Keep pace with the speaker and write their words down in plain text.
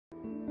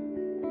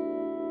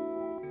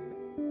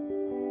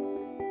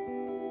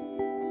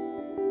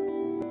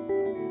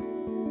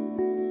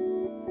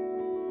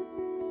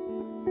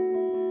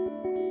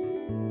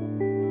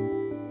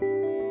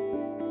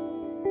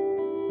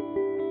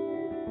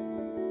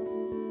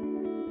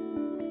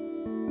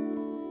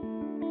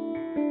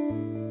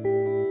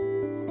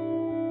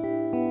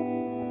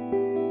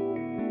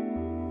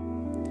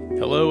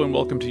Hello and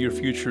welcome to Your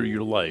Future,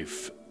 Your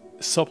Life.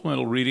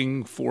 Supplemental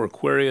reading for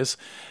Aquarius.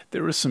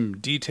 There are some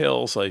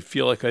details I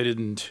feel like I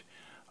didn't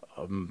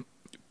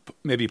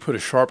maybe put a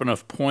sharp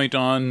enough point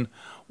on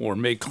or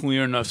make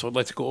clear enough, so I'd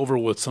like to go over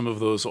what some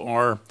of those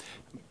are.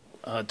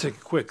 Take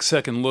a quick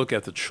second look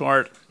at the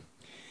chart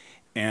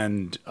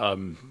and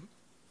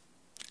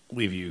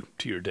leave you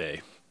to your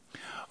day.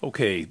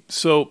 Okay,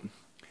 so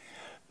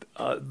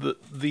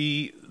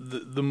the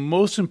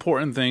most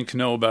important thing to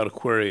know about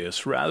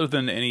Aquarius, rather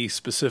than any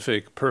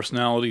specific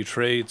personality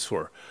traits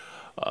or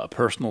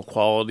personal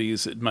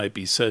qualities it might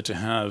be said to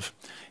have,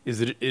 is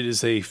that it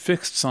is a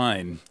fixed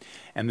sign.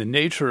 And the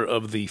nature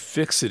of the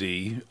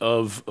fixity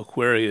of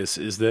Aquarius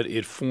is that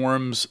it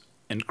forms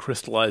and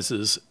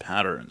crystallizes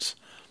patterns.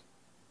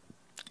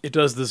 It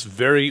does this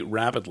very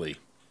rapidly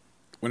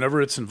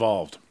whenever it's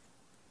involved.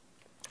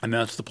 And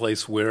that's the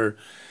place where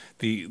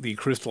the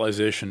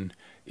crystallization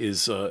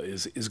is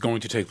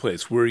going to take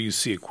place, where you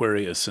see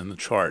Aquarius in the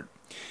chart.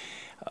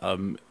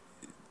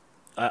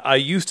 I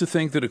used to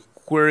think that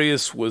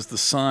Aquarius was the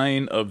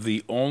sign of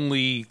the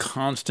only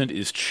constant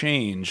is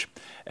change,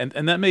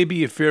 and that may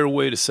be a fair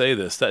way to say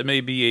this. That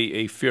may be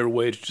a fair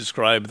way to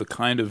describe the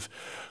kind of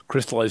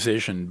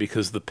crystallization,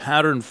 because the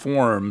pattern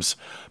forms,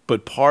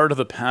 but part of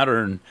the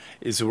pattern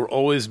is we're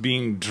always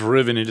being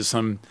driven into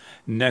some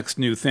next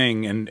new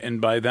thing, and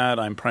by that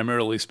I'm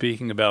primarily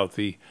speaking about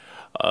the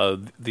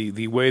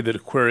way that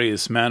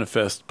Aquarius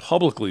manifests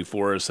publicly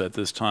for us at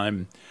this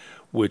time,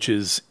 which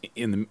is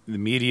in the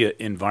media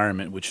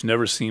environment, which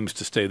never seems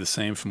to stay the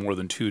same for more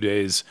than 2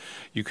 days.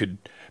 You could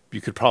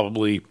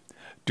probably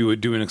do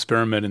an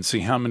experiment and see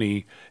how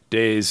many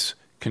days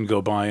can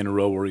go by in a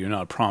row where you're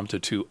not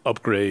prompted to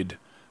upgrade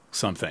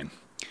something.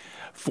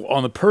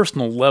 On the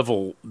personal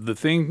level, the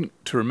thing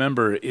to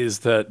remember is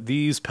that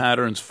these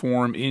patterns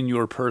form in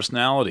your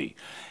personality,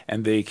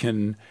 and they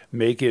can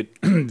make it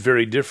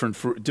very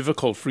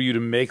difficult for you to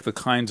make the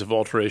kinds of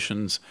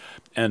alterations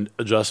and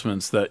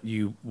adjustments that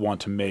you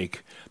want to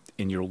make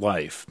in your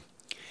life.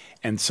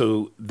 And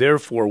so,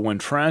 therefore, when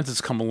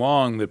transits come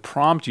along that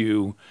prompt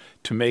you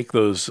to make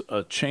those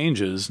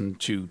changes and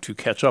to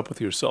catch up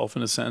with yourself,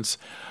 in a sense,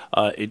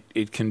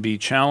 it can be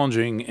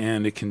challenging,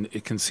 and it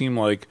can seem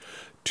like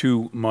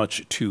too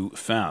much too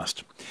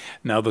fast.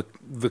 Now,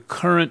 the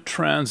current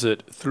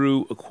transit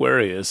through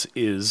Aquarius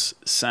is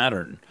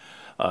Saturn.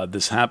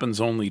 This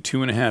happens only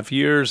 2.5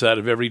 years out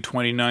of every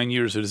 29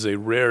 years. It is a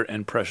rare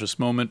and precious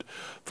moment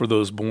for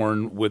those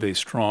born with a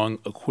strong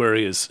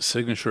Aquarius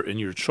signature in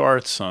your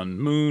chart: Sun,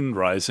 Moon,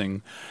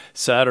 Rising,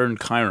 Saturn,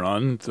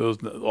 Chiron.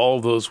 All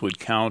of those would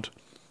count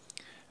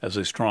as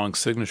a strong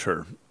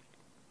signature.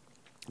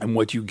 And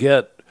what you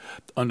get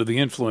under the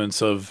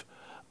influence of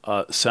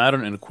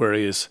Saturn in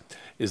Aquarius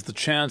is the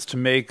chance to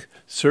make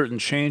certain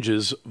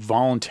changes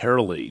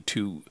voluntarily,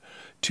 to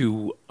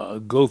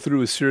go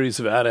through a series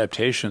of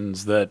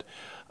adaptations that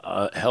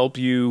help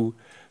you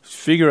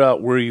figure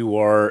out where you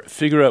are,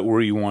 figure out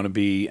where you want to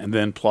be, and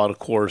then plot a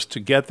course to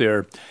get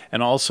there,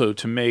 and also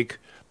to make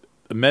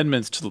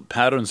amendments to the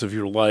patterns of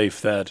your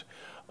life that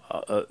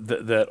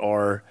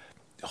are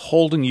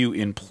holding you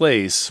in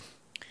place,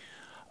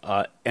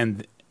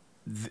 and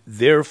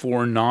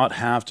therefore not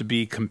have to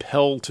be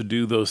compelled to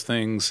do those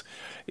things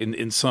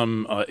in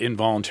some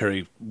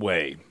involuntary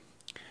way.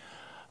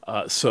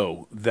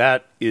 So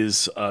that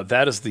is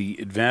the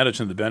advantage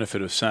and the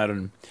benefit of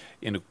Saturn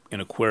in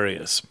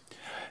Aquarius.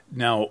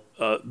 Now,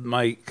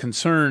 my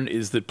concern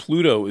is that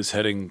Pluto is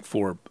heading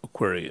for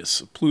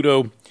Aquarius.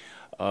 Pluto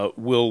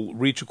will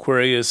reach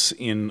Aquarius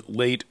in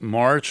late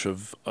March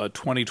of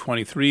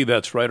 2023.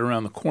 That's right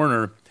around the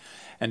corner.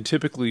 And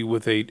typically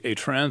with a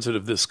transit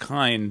of this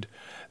kind,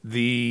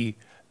 the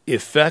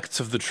effects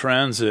of the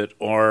transit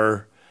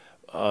are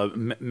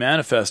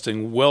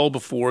manifesting well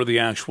before the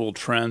actual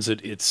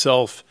transit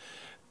itself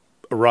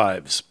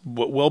arrives.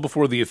 Well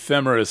before the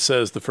ephemera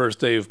says the first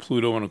day of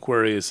Pluto in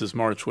Aquarius is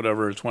March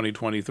whatever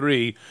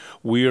 2023,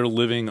 we are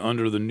living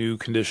under the new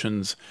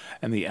conditions,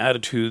 and the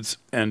attitudes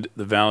and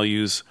the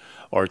values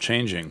are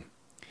changing.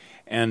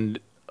 And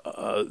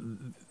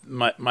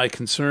my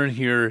concern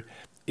here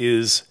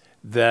is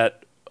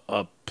that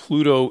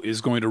Pluto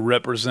is going to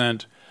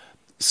represent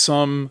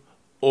some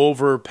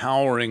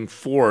overpowering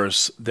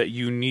force that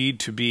you need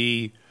to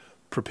be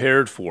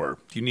prepared for.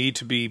 You need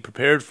to be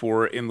prepared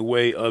for in the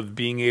way of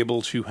being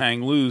able to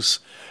hang loose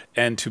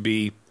and to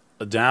be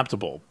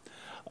adaptable.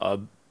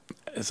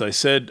 As I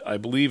said, I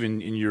believe in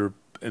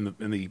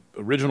the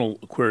original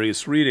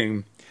Aquarius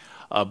reading,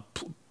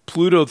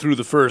 Pluto through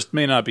the 1st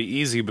may not be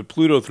easy, but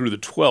Pluto through the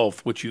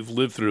 12th, which you've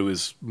lived through,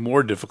 is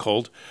more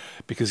difficult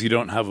because you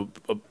don't have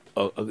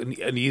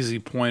an easy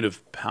point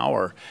of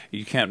power.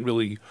 You can't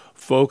really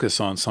focus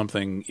on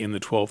something in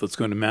the 12th that's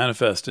going to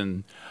manifest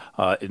in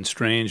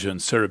strange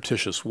and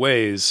surreptitious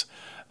ways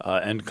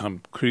and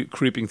come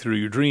creeping through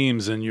your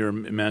dreams and your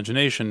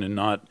imagination, and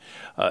not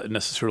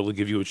necessarily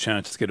give you a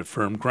chance to get a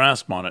firm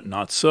grasp on it.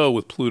 Not so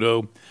with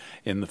Pluto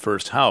in the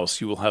 1st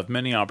house. You will have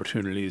many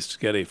opportunities to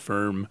get a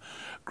firm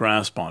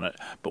grasp on it.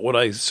 But what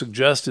I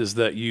suggest is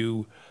that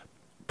you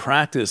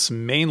practice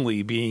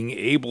mainly being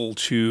able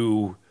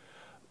to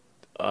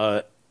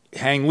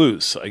hang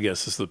loose, I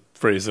guess is the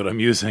phrase that I'm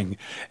using,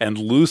 and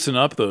loosen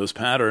up those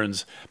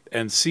patterns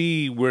and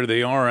see where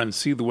they are and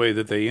see the way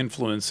that they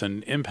influence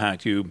and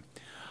impact you,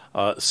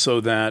 so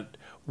that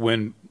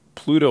when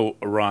Pluto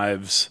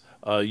arrives,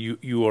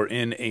 you are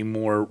in a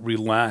more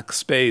relaxed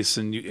space,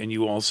 and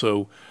you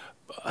also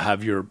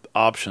have your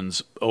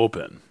options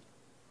open.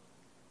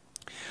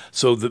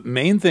 So the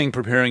main thing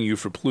preparing you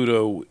for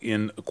Pluto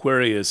in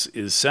Aquarius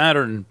is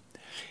Saturn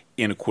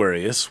in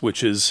Aquarius,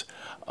 which is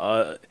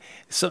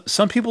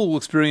some people will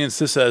experience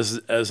this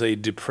as a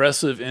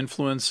depressive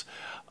influence,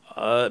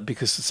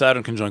 because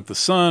Saturn conjunct the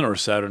Sun, or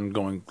Saturn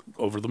going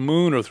over the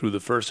Moon or through the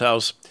first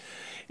house.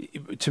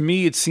 To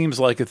me, it seems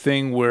like a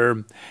thing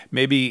where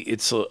maybe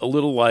it's a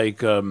little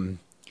like running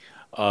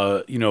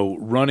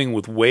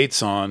with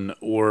weights on,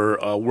 or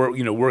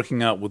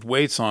working out with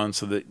weights on,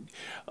 so that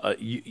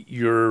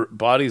your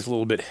body's a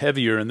little bit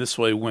heavier, and this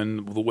way,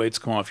 when the weights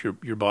come off,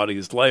 your body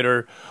is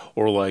lighter.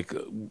 Or like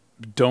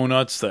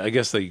donuts, I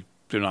guess they're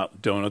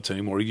not donuts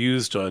anymore,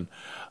 used on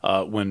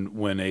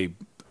when a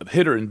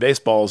hitter in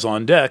baseball is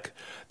on deck,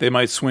 they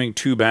might swing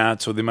 2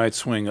 bats, or they might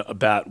swing a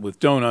bat with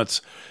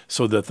donuts,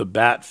 so that the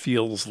bat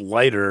feels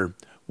lighter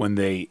when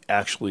they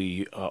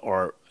actually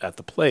are at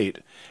the plate,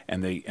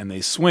 and they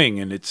swing,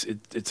 and it's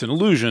an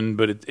illusion,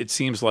 but it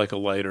seems like a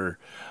lighter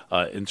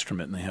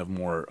instrument, and they have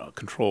more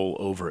control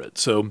over it.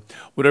 So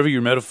whatever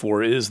your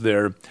metaphor is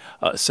there,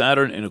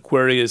 Saturn in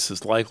Aquarius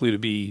is likely to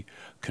be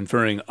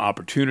conferring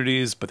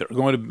opportunities, but there are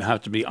going to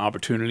have to be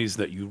opportunities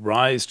that you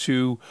rise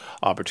to,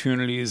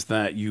 opportunities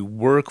that you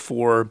work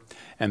for,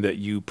 and that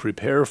you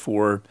prepare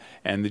for,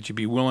 and that you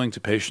be willing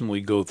to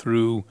patiently go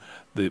through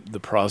the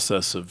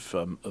process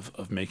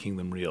of making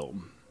them real.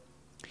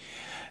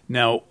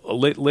 Now,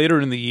 later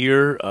in the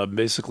year,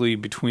 basically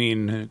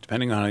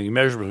depending on how you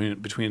measure,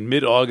 between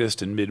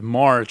mid-August and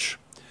mid-March,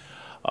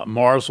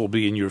 Mars will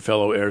be in your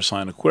fellow air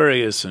sign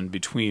Aquarius, and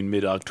between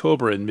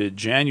mid-October and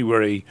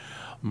mid-January,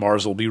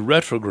 Mars will be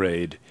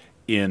retrograde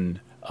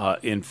in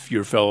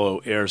your fellow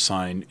air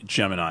sign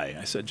Gemini.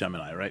 I said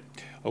Gemini, right?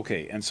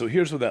 Okay, and so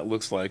here's what that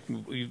looks like.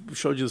 We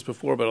showed you this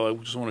before, but I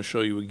just want to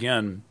show you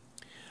again.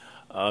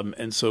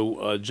 And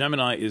so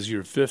Gemini is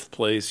your 5th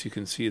place. You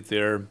can see it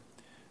there,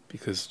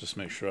 because just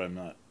make sure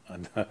I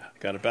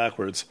got it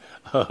backwards.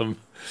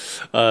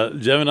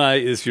 Gemini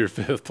is your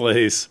 5th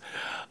place.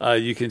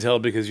 You can tell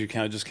because you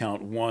just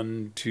count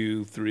 1,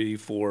 2, 3,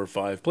 4,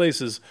 5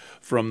 places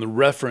from the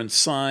reference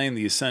sign,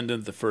 the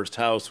ascendant, the first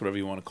house, whatever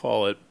you want to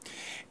call it.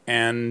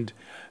 And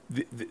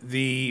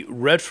the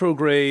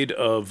retrograde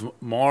of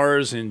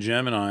Mars in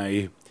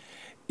Gemini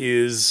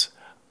is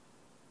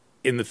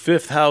in the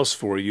 5th house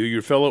for you,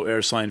 your fellow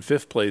air sign,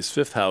 5th place,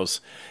 5th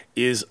house,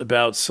 is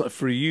about,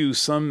 for you,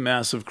 some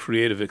massive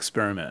creative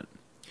experiment.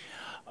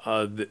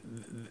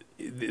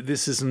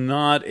 This is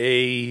not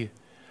a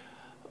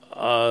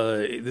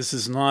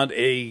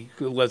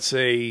let's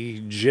say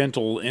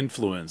gentle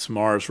influence.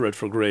 Mars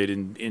retrograde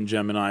in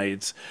Gemini.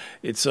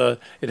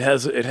 It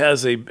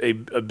has a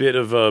bit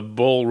of a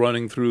bull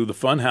running through the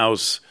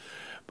funhouse,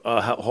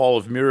 Hall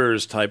of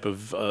Mirrors type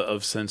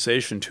of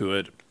sensation to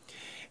it,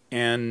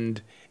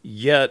 and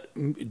yet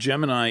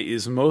Gemini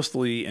is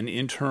mostly an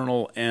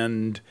internal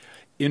and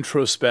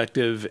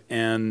introspective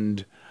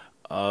and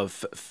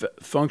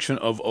function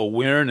of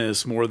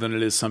awareness more than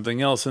it is something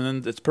else, and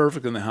then it's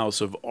perfect in the house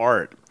of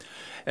art.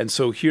 And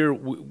so here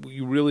we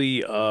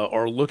really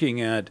are looking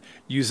at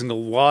using a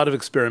lot of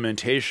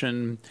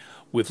experimentation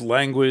with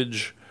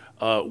language,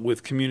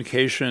 with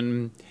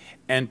communication,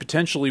 and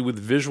potentially with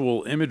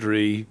visual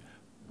imagery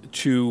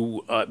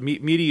to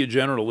media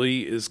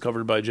generally is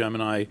covered by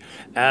Gemini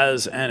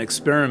as an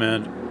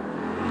experiment.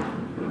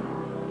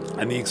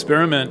 And the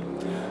experiment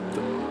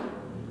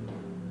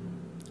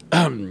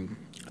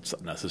it's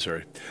not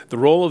necessary. The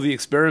role of the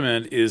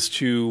experiment is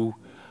to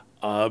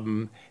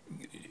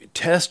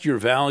test your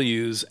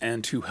values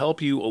and to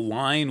help you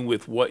align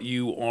with what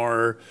you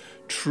are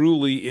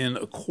truly in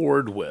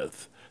accord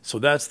with. So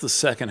that's the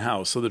 2nd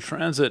house. So the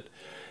transit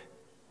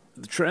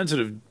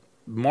of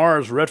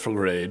Mars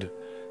retrograde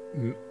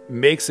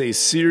makes a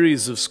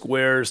series of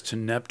squares to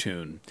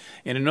Neptune.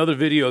 In another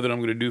video that I'm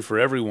going to do for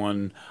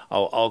everyone,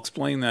 I'll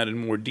explain that in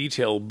more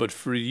detail, but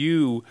for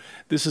you,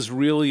 this is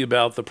really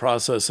about the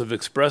process of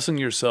expressing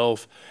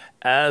yourself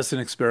as an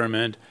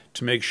experiment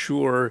to make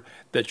sure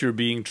that you're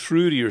being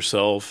true to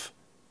yourself,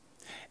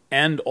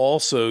 and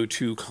also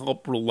to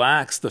help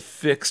relax the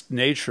fixed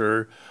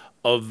nature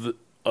of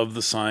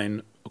the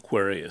sign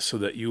Aquarius, so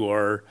that you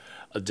are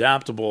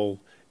adaptable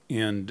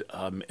and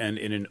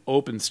in an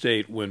open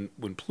state when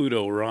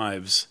Pluto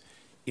arrives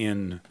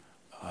in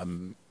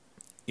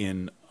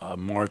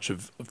March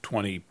of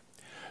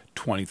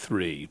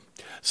 2023.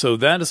 So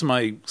that is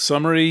my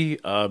summary.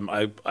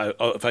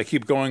 If I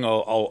keep going,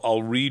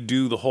 I'll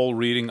redo the whole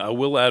reading. I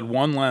will add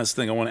one last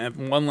thing.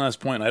 One last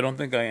point. I don't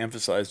think I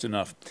emphasized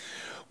enough,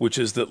 which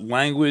is that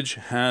language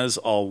has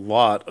a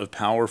lot of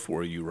power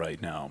for you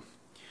right now.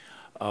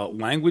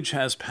 Language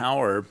has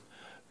power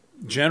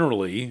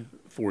generally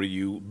for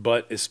you,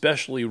 but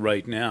especially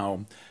right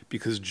now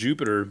because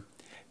Jupiter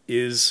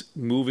is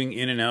moving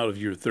in and out of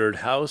your third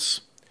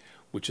house,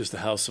 which is the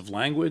house of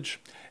language,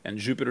 and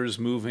Jupiter is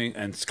moving,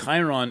 and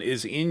Chiron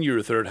is in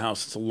your third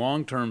house. It's a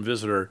long-term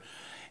visitor,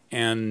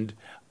 and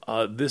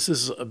this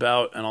is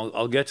about, and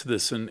I'll get to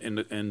this in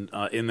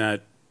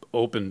that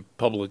open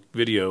public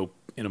video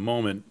in a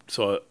moment,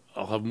 so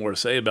I'll have more to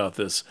say about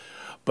this,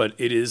 but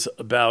it is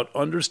about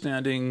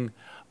understanding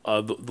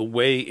the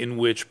way in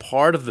which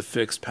part of the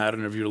fixed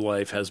pattern of your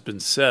life has been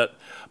set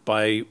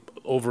by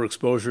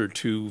overexposure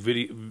to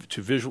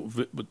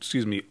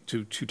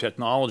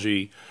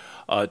technology,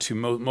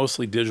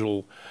 mostly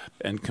digital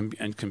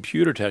and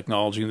computer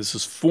technology, and this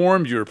has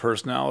formed your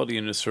personality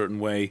in a certain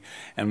way.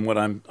 And what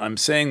I'm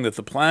saying that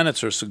the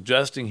planets are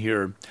suggesting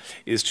here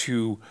is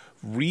to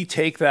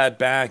retake that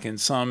back in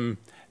some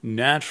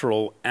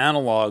natural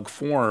analog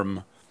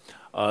form,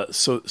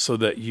 so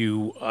that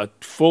you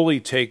fully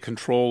take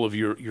control of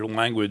your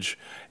language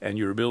and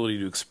your ability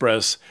to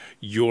express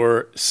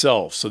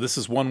yourself. So this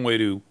is one way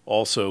to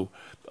also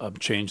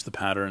change the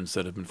patterns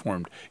that have been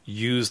formed.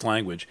 Use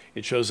language.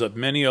 It shows up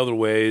many other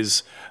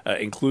ways,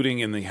 including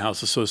in the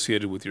house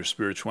associated with your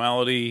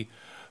spirituality,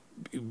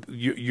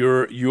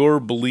 your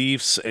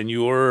beliefs and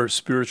your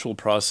spiritual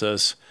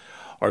process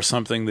are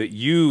something that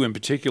you in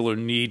particular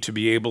need to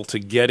be able to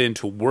get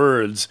into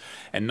words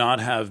and not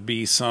have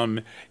be some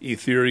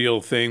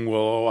ethereal thing.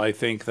 Well, I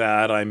think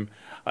that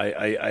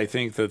I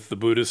think that the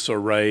Buddhists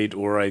are right,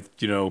 or I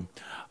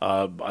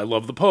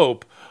love the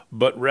Pope,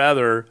 but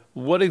rather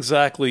what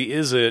exactly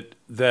is it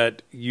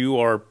that you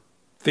are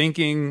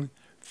thinking,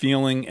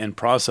 feeling, and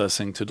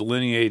processing to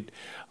delineate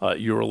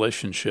your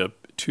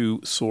relationship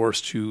to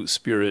source, to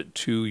spirit,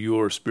 to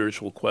your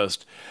spiritual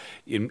quest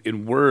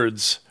in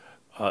words,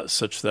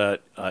 such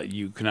that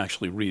you can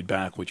actually read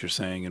back what you're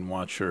saying and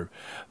watch your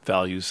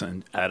values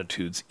and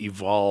attitudes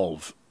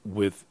evolve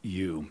with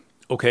you.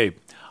 Okay,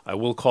 I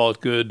will call it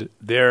good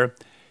there.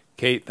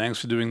 Kate, thanks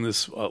for doing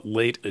this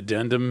late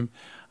addendum.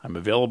 I'm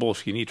available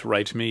if you need to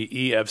write to me,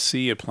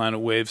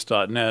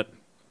 efc@planetwaves.net.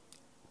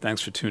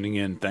 Thanks for tuning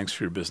in. Thanks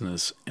for your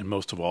business. And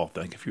most of all,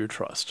 thank you for your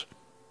trust.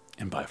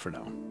 And bye for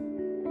now.